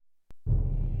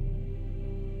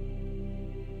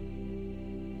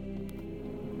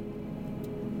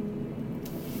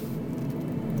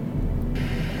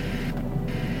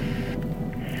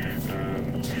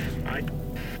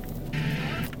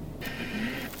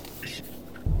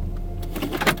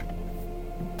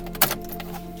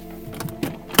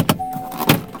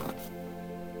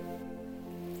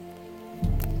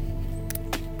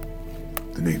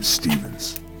name's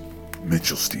Stevens.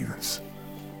 Mitchell Stevens.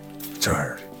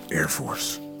 Retired, Air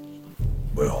Force.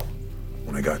 Well,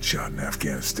 when I got shot in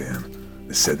Afghanistan,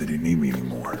 they said they didn't need me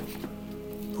anymore.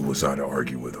 Who was I to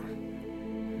argue with them?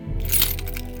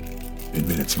 In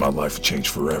minutes, my life had changed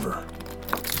forever.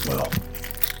 Well,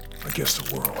 I guess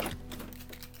the world.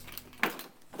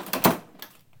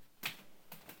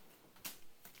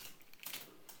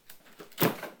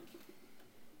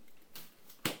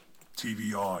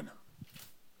 TV on.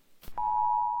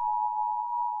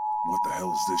 What the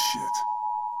hell is this shit?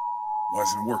 Why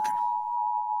isn't it working?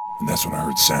 And that's when I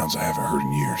heard sounds I haven't heard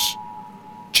in years.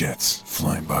 Jets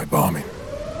flying by bombing.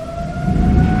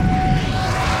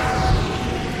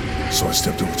 So I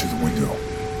stepped over to the window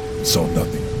and saw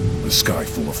nothing but a sky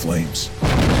full of flames.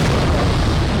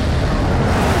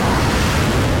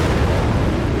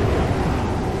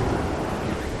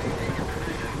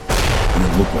 And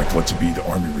it looked like what to be the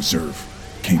Army Reserve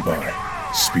came by,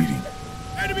 speeding.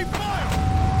 Enemy fire!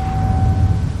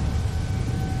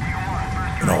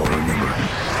 And all I remember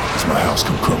is my house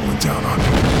come crumbling down on me.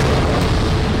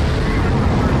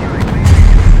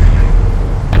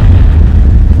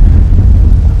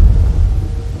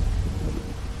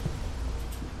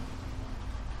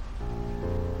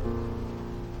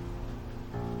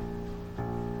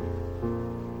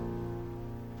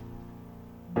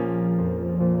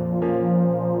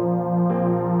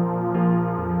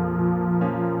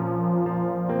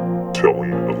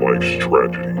 Telling a life's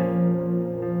tragedy.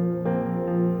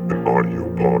 An audio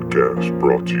podcast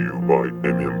brought to you by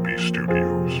MMB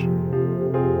Studios.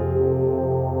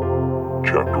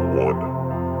 Chapter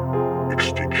 1: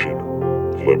 Extinction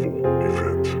Level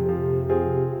Event.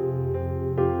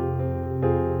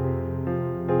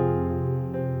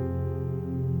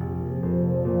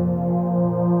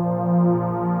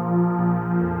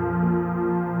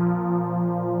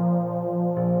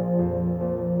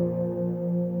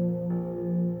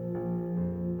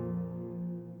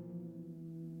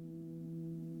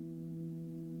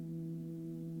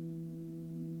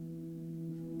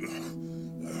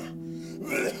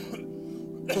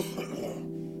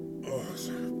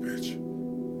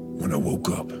 When I woke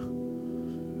up,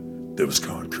 there was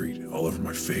concrete all over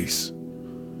my face.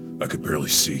 I could barely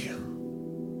see.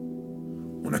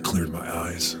 When I cleared my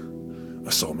eyes,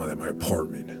 I saw that my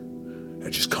apartment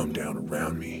had just come down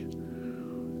around me.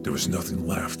 There was nothing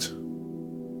left.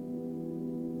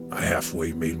 I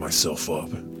halfway made myself up.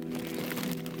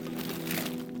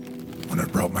 When I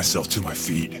brought myself to my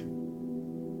feet,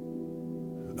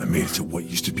 I made it to what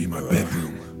used to be my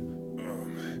bedroom.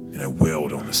 And I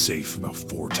wailed on the safe about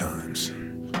 4 times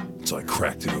until I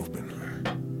cracked it open.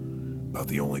 About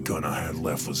the only gun I had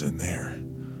left was in there,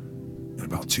 and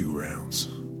about 2 rounds.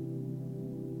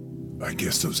 I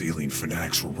guess those alien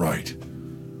fanatics were right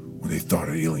when they thought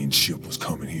an alien ship was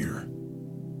coming here.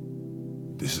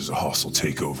 This is a hostile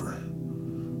takeover.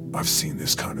 I've seen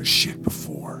this kind of shit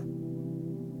before.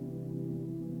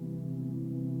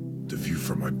 The view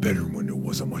from my bedroom window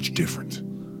wasn't much different.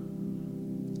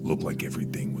 Looked like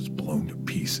everything was blown to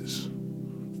pieces.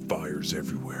 Fires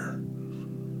everywhere.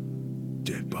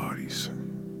 Dead bodies.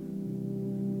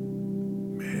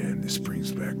 Man, this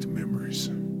brings back to memories.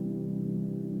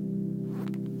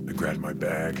 I grabbed my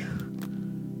bag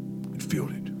and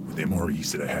filled it with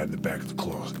MREs that I had in the back of the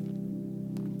closet.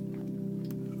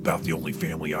 About the only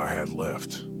family I had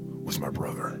left was my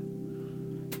brother.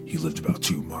 He lived about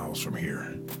 2 miles from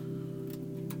here.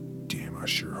 Damn, I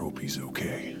sure hope he's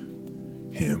okay.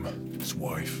 Him, his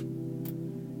wife,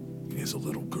 and he has a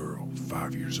little girl,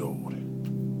 5 years old,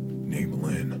 named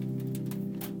Lynn.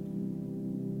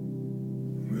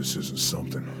 This isn't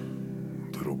something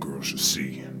little girl should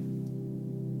see.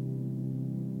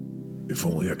 If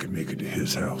only I could make it to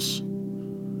his house.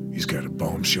 He's got a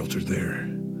bomb shelter there.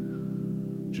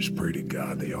 Just pray to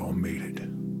God they all made it.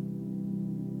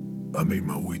 I made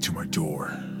my way to my door.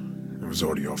 It was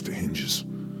already off the hinges,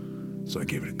 so I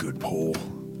gave it a good pull.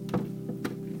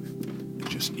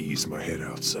 Just eased my head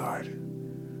outside.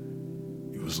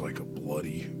 It was like a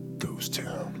bloody ghost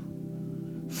town.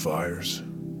 Fires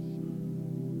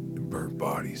and burnt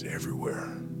bodies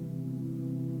everywhere.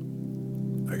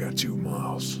 I got 2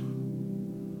 miles.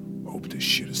 Hope this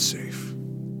shit is safe.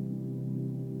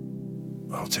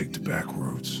 I'll take the back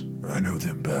roads. I know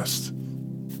them best.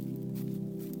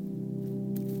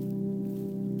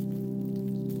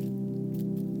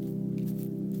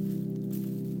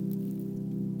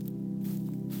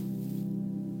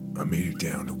 I made it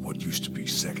down to what used to be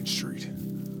 2nd Street,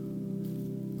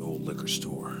 the old liquor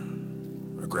store.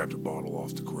 I grabbed a bottle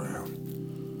off the ground.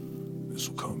 This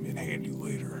will come in handy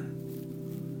later.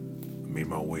 I made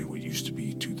my way what used to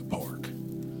be to the park.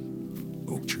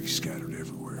 Oak trees scattered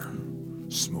everywhere,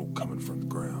 smoke coming from the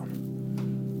ground.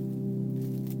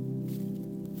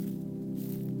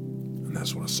 And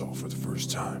that's what I saw for the first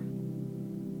time.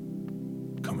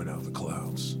 Coming out of the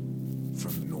clouds,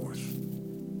 from the north.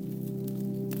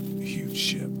 A huge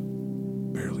ship,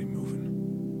 barely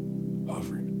moving,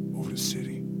 hovering over the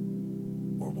city,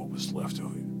 or what was left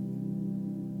of it.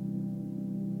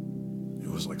 It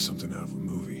was like something out of a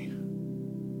movie.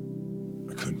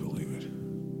 I couldn't believe it,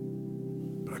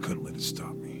 but I couldn't let it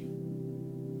stop me.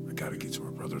 I gotta get to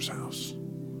my brother's house.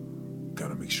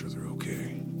 Gotta make sure they're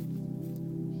okay.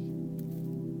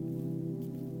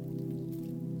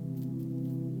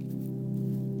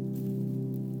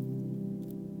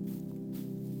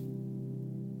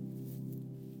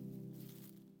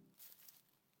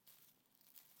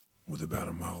 With about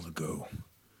a mile to go,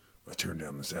 I turned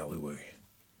down this alleyway,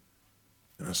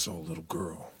 and I saw a little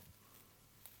girl,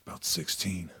 about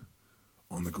 16,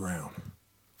 on the ground.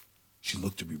 She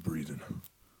looked to be breathing.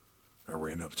 I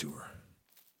ran up to her.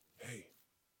 Hey,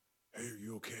 are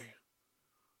you okay?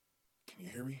 Can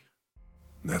you hear me?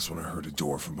 And that's when I heard a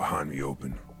door from behind me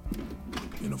open,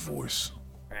 in a voice.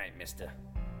 All right, mister.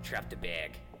 Drop the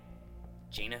bag.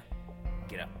 Gina,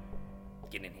 get up.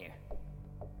 Get in here.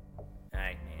 All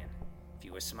right, man. If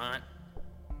you were smart,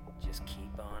 just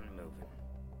keep on moving.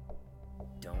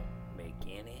 Don't make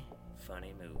any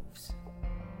funny moves.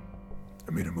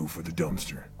 I made a move for the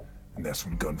dumpster, and that's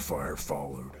when gunfire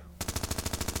followed.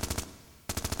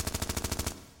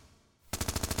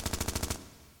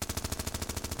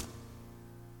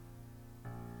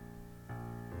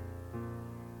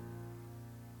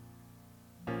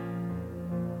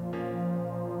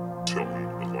 Telling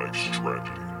a life's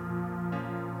tragedy.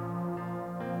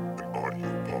 An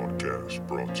audio podcast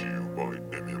brought to you